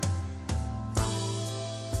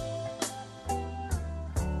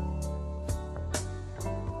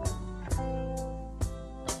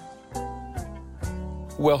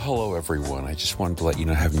Well, hello everyone. I just wanted to let you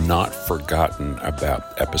know I have not forgotten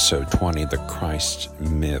about episode 20, the Christ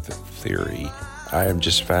myth theory. I am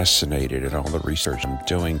just fascinated at all the research I'm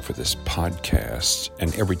doing for this podcast,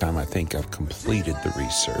 and every time I think I've completed the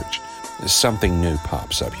research, something new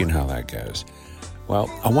pops up. You know how that goes. Well,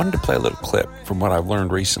 I wanted to play a little clip from what I've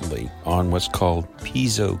learned recently on what's called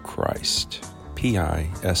Piso Christ,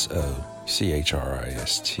 P-I-S-O-C-H-R-I-S-T.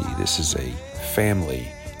 This is a family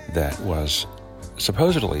that was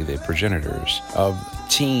supposedly the progenitors of a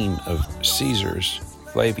team of Caesars,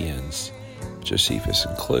 Flavians, Josephus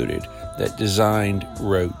included, that designed,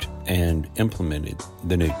 wrote, and implemented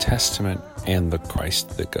the New Testament and the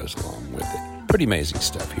Christ that goes along with it. Pretty amazing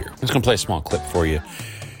stuff here. I'm just going to play a small clip for you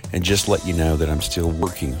and just let you know that I'm still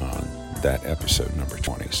working on that episode number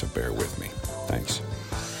 20, so bear with me. Thanks.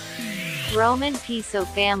 Roman Piso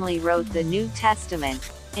family wrote the New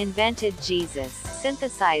Testament, invented Jesus,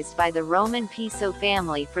 synthesized by the Roman Piso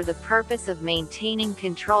family for the purpose of maintaining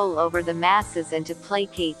control over the masses and to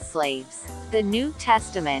placate slaves. The New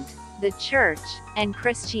Testament, the Church, and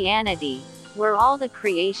Christianity were all the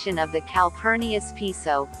creation of the Calpurnius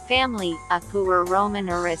Piso family, who were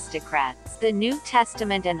Roman aristocrats. The New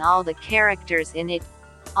Testament and all the characters in it,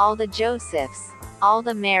 all the Josephs, all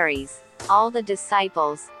the Marys, all the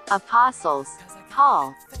disciples, apostles,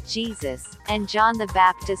 Paul, Jesus, and John the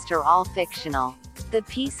Baptist are all fictional. The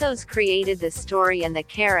Pisos created the story and the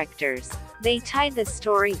characters. They tied the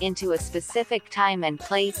story into a specific time and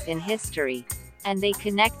place in history, and they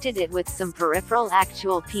connected it with some peripheral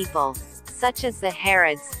actual people, such as the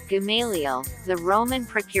Herods, Gamaliel, the Roman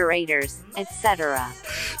procurators, etc.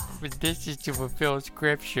 But this is to fulfill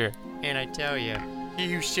scripture, and I tell you, he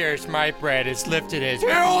who shares my bread is lifted his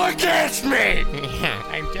heel against me!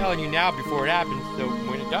 I'm telling you now before it happens, so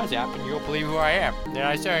when it does happen, you'll believe who I am. And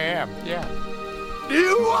I say I am, yeah. Do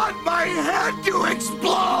you want my head to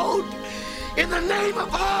explode? In the name of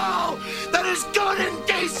all that is good and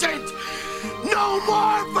decent, no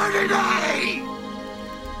more for today!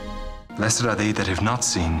 Blessed are they that have not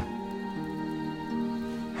seen,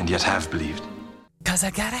 and yet have believed. 'Cause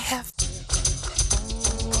I gotta have to.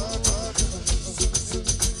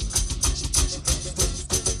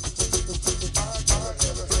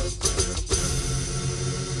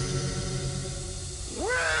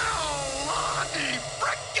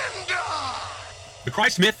 The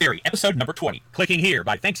Christ Myth Theory, episode number 20. Clicking here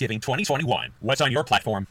by Thanksgiving 2021. What's on your platform?